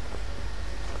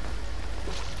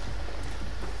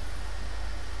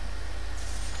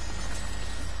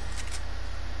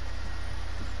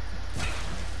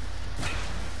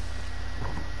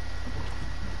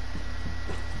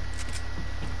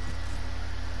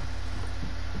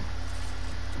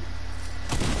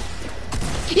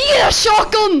 He get a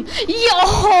shotgun! Yeah,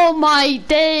 oh my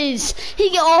days!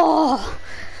 Oh,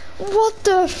 what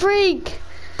the freak?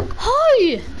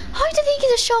 How? How did he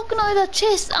get a shotgun out of that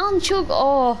chest and chug?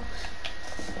 Oh,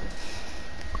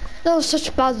 that was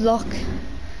such bad luck.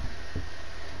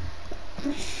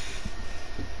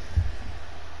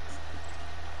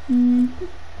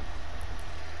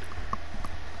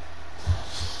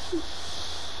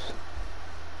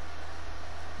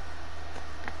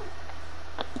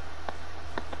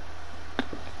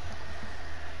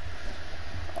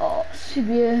 Oh, c'est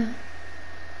bien.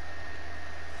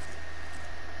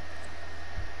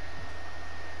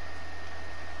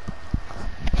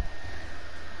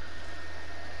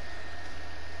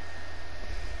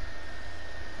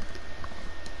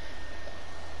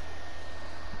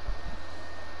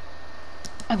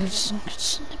 I will snip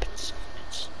it.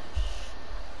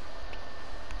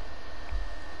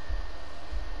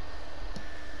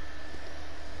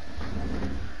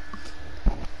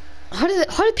 How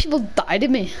did people die to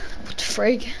me? What the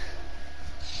frig?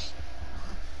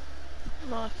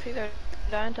 Well, if either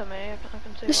down to me, I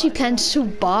can see. This you playing so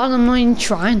bad, I'm not even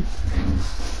trying.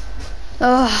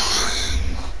 Ugh.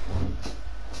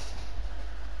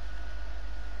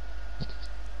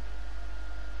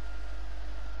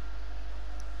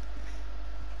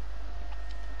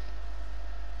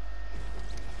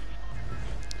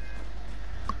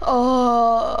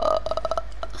 Oh.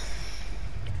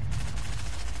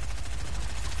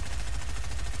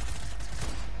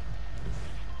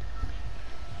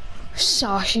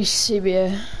 Sashi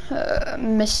CBA.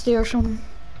 Misty or something.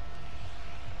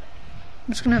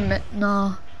 I'm just gonna admit, nah.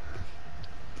 I'm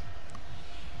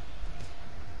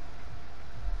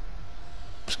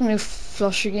just gonna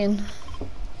flush again. I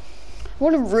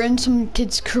wanna ruin some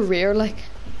kid's career, like.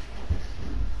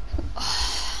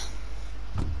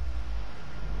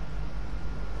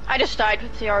 I just died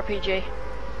with the RPG.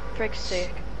 Frick's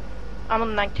sake. I'm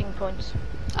on 19 points.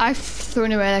 I've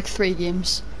thrown away like 3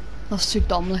 games. That's too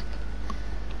dumb, like.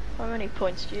 How many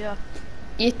points do you have?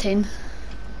 18.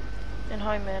 And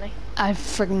how many? I've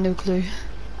friggin' no clue.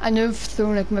 I know I've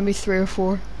thrown like maybe 3 or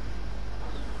 4.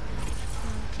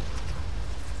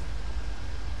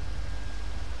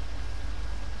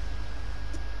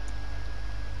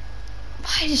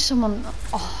 Why does someone...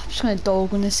 Oh, I'm just gonna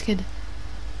dog on this kid.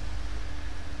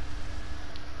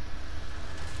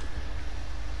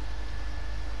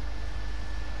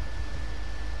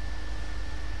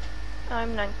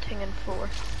 I'm 19 and 4.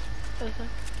 I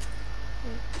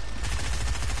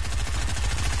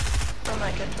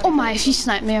might get Oh my, if he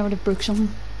sniped me I would have broke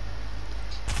something.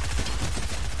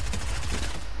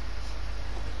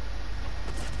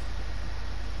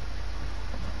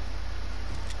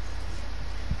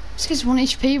 This guy's 1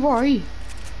 HP, where are you?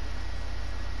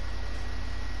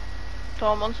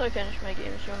 Tom, once I finish my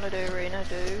games, you want to do arena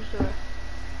duos or?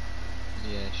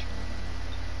 Yeah, sure.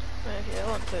 Okay, I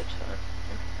want to, it's fine.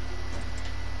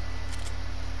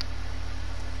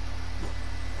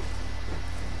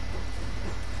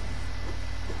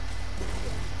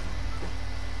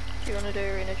 Do you want to do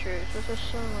arena duos with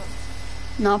us or not?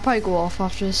 No, I'll probably go off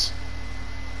after this.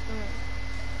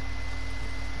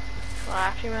 Well, I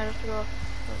actually might have to go off.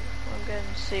 I'm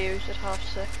getting COs at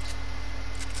 6:30.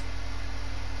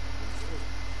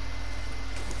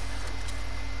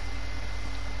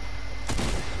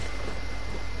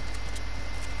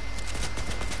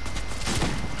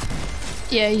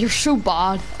 Yeah, you're so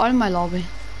bad. Out of my lobby.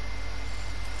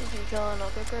 Did you kill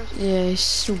another person? Yeah, he's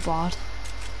so bad.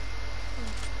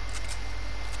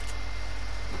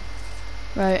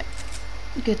 Right,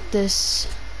 get this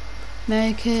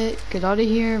medikit, get out of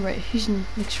here. Right, who's in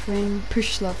next ring?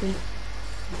 Push Sloppy. At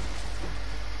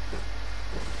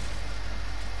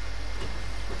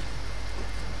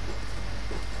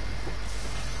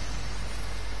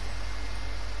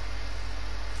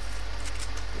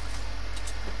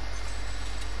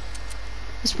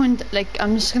this point, like,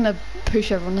 I'm just gonna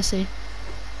push everyone to see.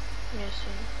 Yes,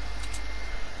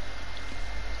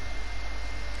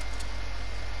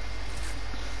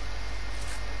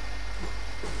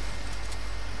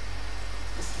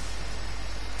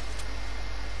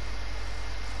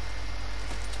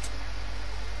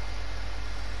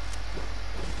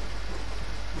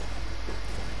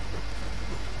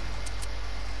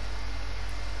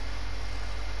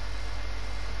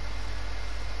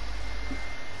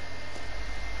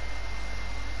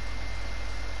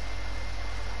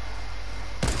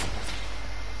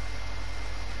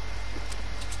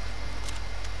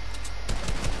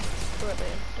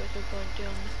 then. There's no point doing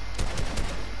it.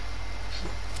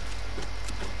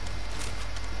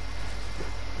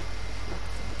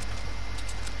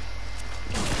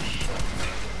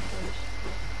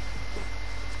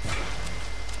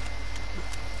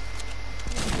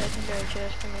 Legendary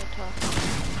chest for me to talk.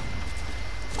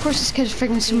 Of course this kid's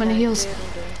freaking so many heals.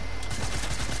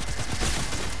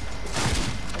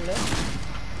 Hello?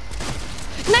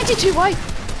 92 white!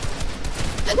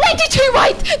 92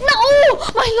 white! No!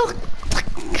 My luck!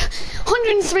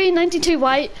 103, 92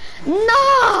 white.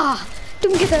 Nah!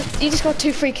 Don't get that. You just got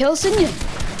 2 free kills, didn't you?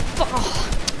 Oh.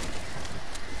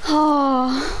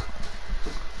 Oh.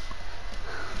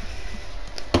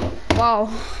 Wow.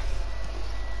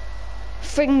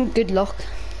 Friggin' good luck.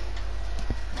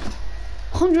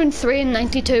 103 and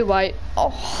 92 white.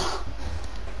 Oh.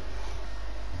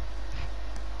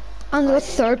 And the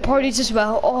third parties as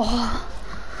well. Oh.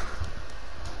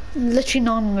 Literally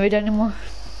not in the mood anymore.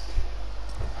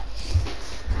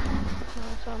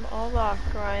 So I'm all that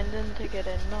grinding to get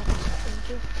in now.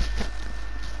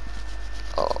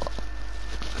 Oh.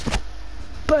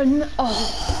 Burn.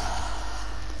 Oh.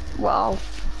 Wow.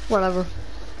 Whatever.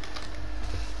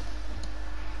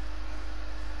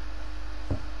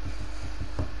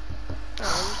 Are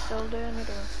you still doing it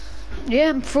or? Yeah,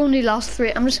 I'm throwing the last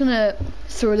 3. I'm just gonna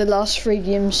throw the last 3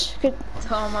 games. Good.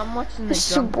 Tom, I'm watching the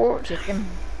So drunk bored. chicken.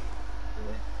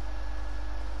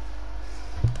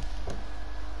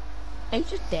 He's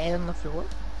just dead on the floor.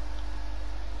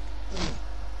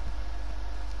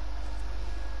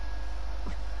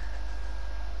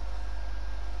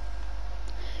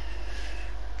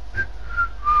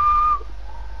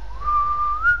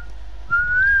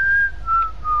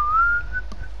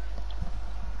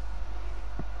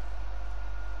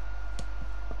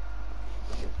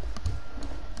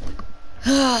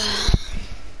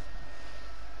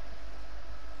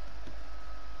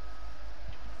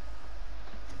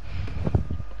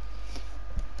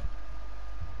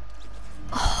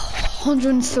 Oh,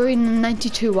 103 and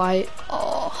 92 white.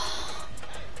 Oh.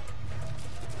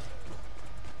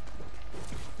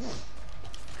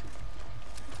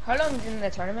 How long is in the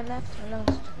tournament left? How long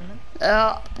is the tournament?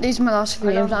 These are my last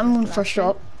 3 games. I'm going first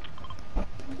drop.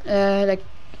 Like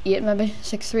 8 maybe,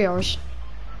 3 hours.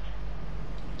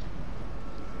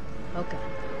 Okay.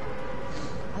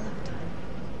 I'll have time.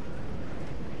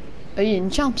 Are you in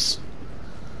champs?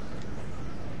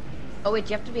 Oh wait,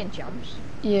 you have to be in champs?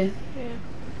 Yeah. Yeah.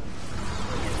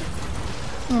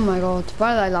 Oh my god,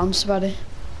 why did I land sweaty?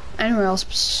 Anywhere else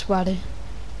but sweaty.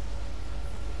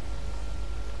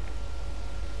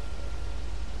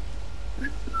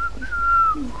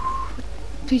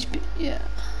 Please be, yeah.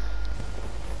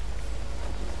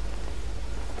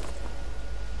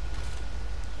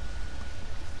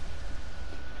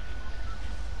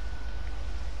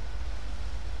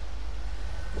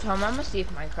 Tom, I'm gonna see if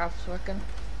Minecraft's working.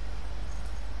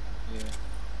 Yeah.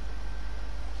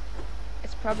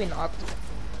 It's probably not.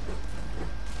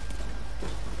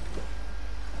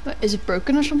 What, is it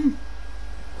broken or something?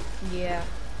 Yeah.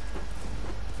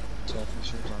 It's awful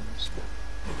sometimes.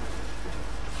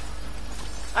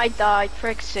 I died,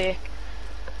 frick's sake.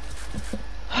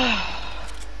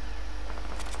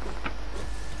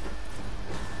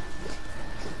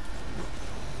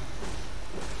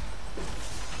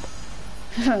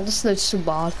 This loot's so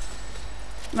bad.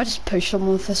 I might just push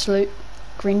someone with this loot.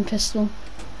 Green pistol.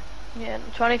 Yeah,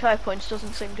 25 points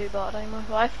doesn't seem too bad anymore.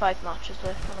 Well, I have 5 matches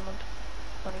left and I'm on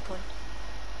 20 points.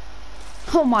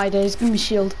 Oh my days, give me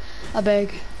shield. I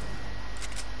beg.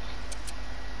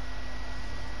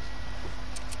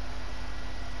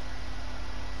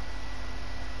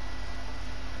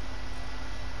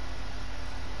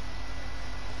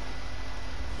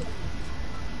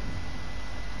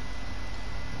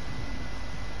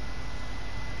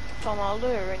 Tom, I'll do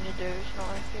a ring of dues now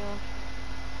if you want.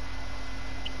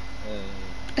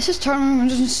 If this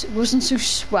tournament wasn't so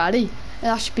sweaty, it'd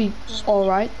actually be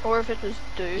alright. Or if it was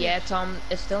dues. Yeah, Tom,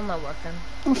 it's still not working.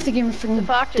 If the game was The freaking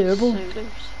fact it's doable. Zulus.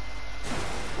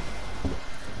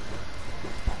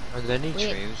 Are there any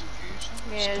Wait. trails of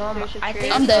views? Yeah, Tom, there's a I tree.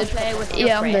 think I'm you dead. should play with your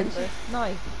Yeah, I'm dead. friends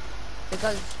now.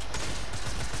 Because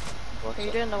What's Are you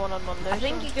that? doing the one on Monday? I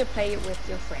think so? you could play it with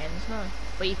your friends now.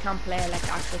 But you can't play like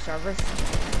actual servers.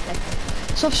 Like,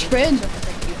 Stop spraying. servers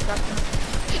like you've got them.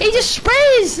 He just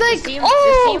sprays like, The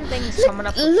oh! same thing's look, coming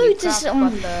up with loot is,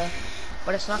 Cubecraft,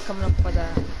 but it's not coming up with a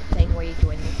thing where you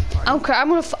join the party. Okay, I'm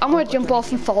gonna jump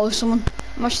off and follow someone.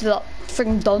 I'm actually that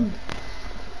freaking done.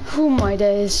 Oh my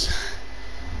days.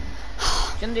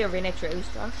 Jump the arena trails,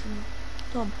 Josh.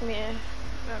 Tom. Yeah.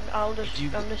 I'm just You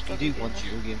double do game want it.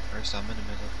 your game first, I'm in the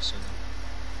middle of it, so...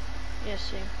 Yes,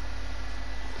 see.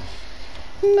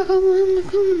 How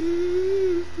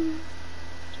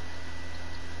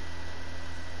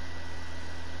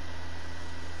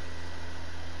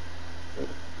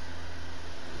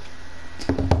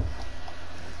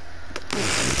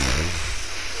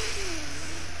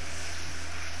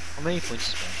many points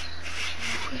is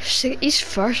Ben? See, he's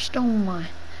first, oh my.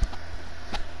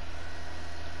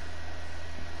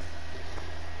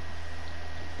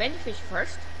 Ben fish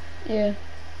first. Yeah.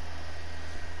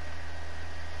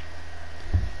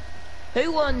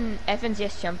 Who won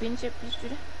FNCS Championship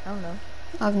yesterday? I don't know.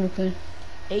 I have no clue.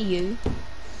 AU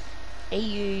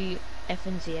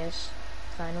FNCS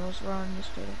finals were on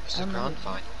yesterday. It's I the don't know. grand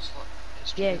finals.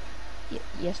 What? Yeah,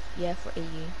 yeah, for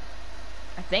AU.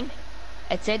 I think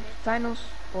it said finals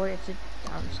or it said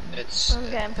something. It's I'm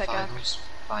getting finals.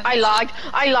 I lagged.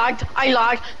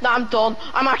 Now I'm done.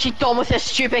 I'm actually done with this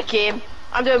stupid game.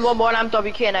 I'm doing one more and I'm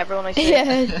WKing everyone I see.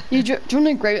 Yeah, you're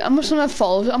doing great. I'm just gonna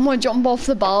follow. I'm gonna jump off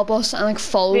the ball bus and like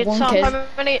follow Wait, one Sam, kid. how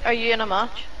many are you in a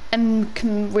match? And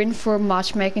waiting for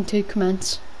matchmaking to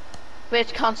commence.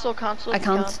 Wait, cancel. I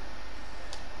can't.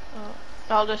 Oh,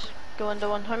 I'll just go into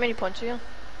one. How many points are you on?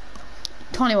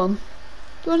 21.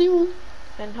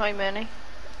 And how many?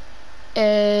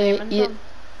 Yeah.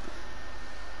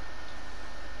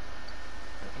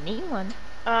 Anyone?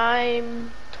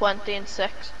 I'm 20 and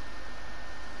 6.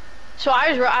 So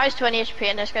I was 20 HP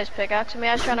and this guy's pickaxing me.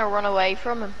 I was trying to run away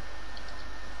from him.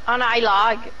 And I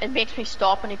lag. It makes me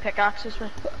stop and he pickaxes me.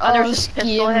 And there's a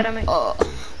pistol ahead of me.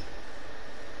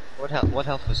 What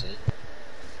health was he?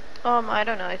 I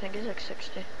don't know. I think he's like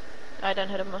 60. I didn't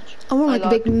hit him much. I want like a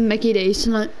lagged. big Mickey Days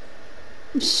tonight.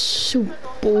 I'm so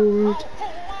bored.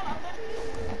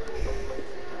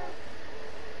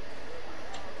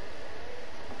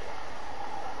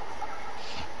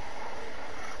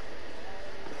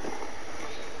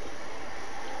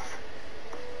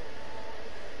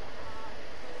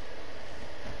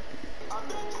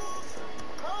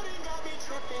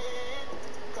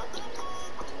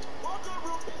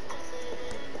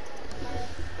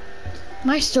 Am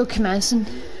I still commencing?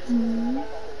 I'm in.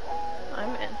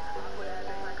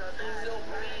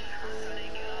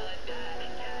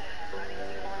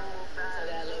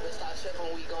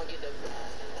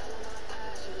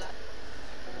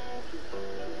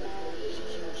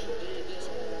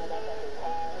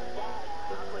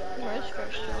 Where's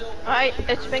first job?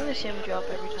 It's been the same job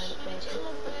every time it plays.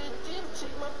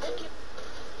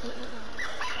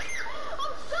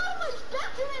 I'm so much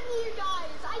better than you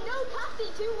guys! I know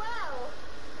Cassie too well!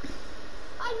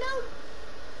 I know...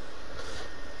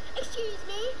 Excuse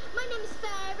me, my name is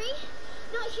Fairy.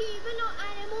 Not human, not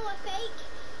animal or fake.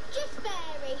 Just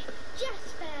Fairy.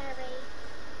 Just Fairy.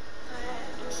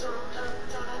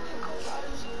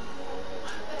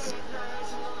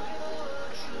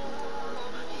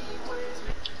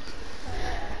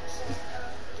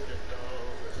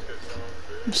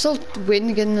 I'm still waiting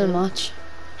to get in the match.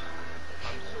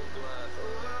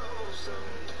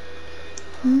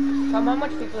 Tom, how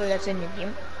much people are that's in your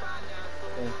game?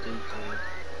 22.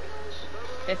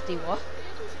 50 what?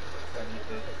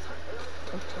 22.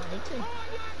 Oh, 22.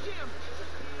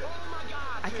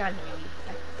 I can't hear you.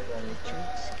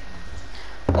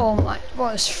 Oh my,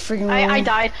 what is freaking wrong? I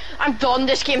died. I'm done.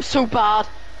 This game's so bad.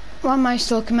 Why am I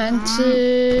still commencing?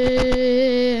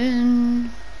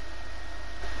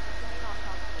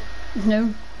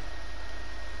 No.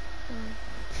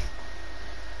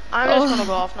 I'm just gonna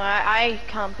go off now. I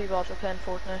can't be bothered playing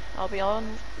Fortnite. I'll be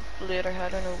on later. I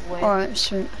don't know when. Alright,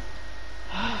 sweet.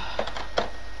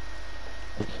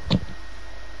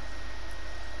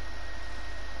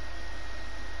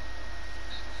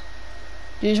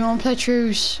 Do you just want to play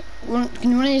truce?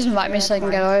 Can one of you invite me so I can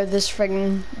get out of this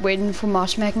friggin' waiting for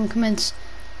matchmaking commence?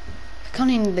 I can't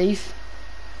even leave.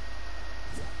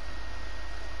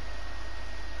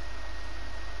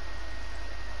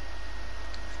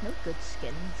 No good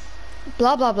skins.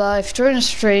 Blah blah blah, if you're in a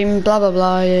stream, blah blah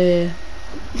blah, yeah.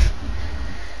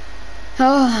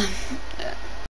 Oh.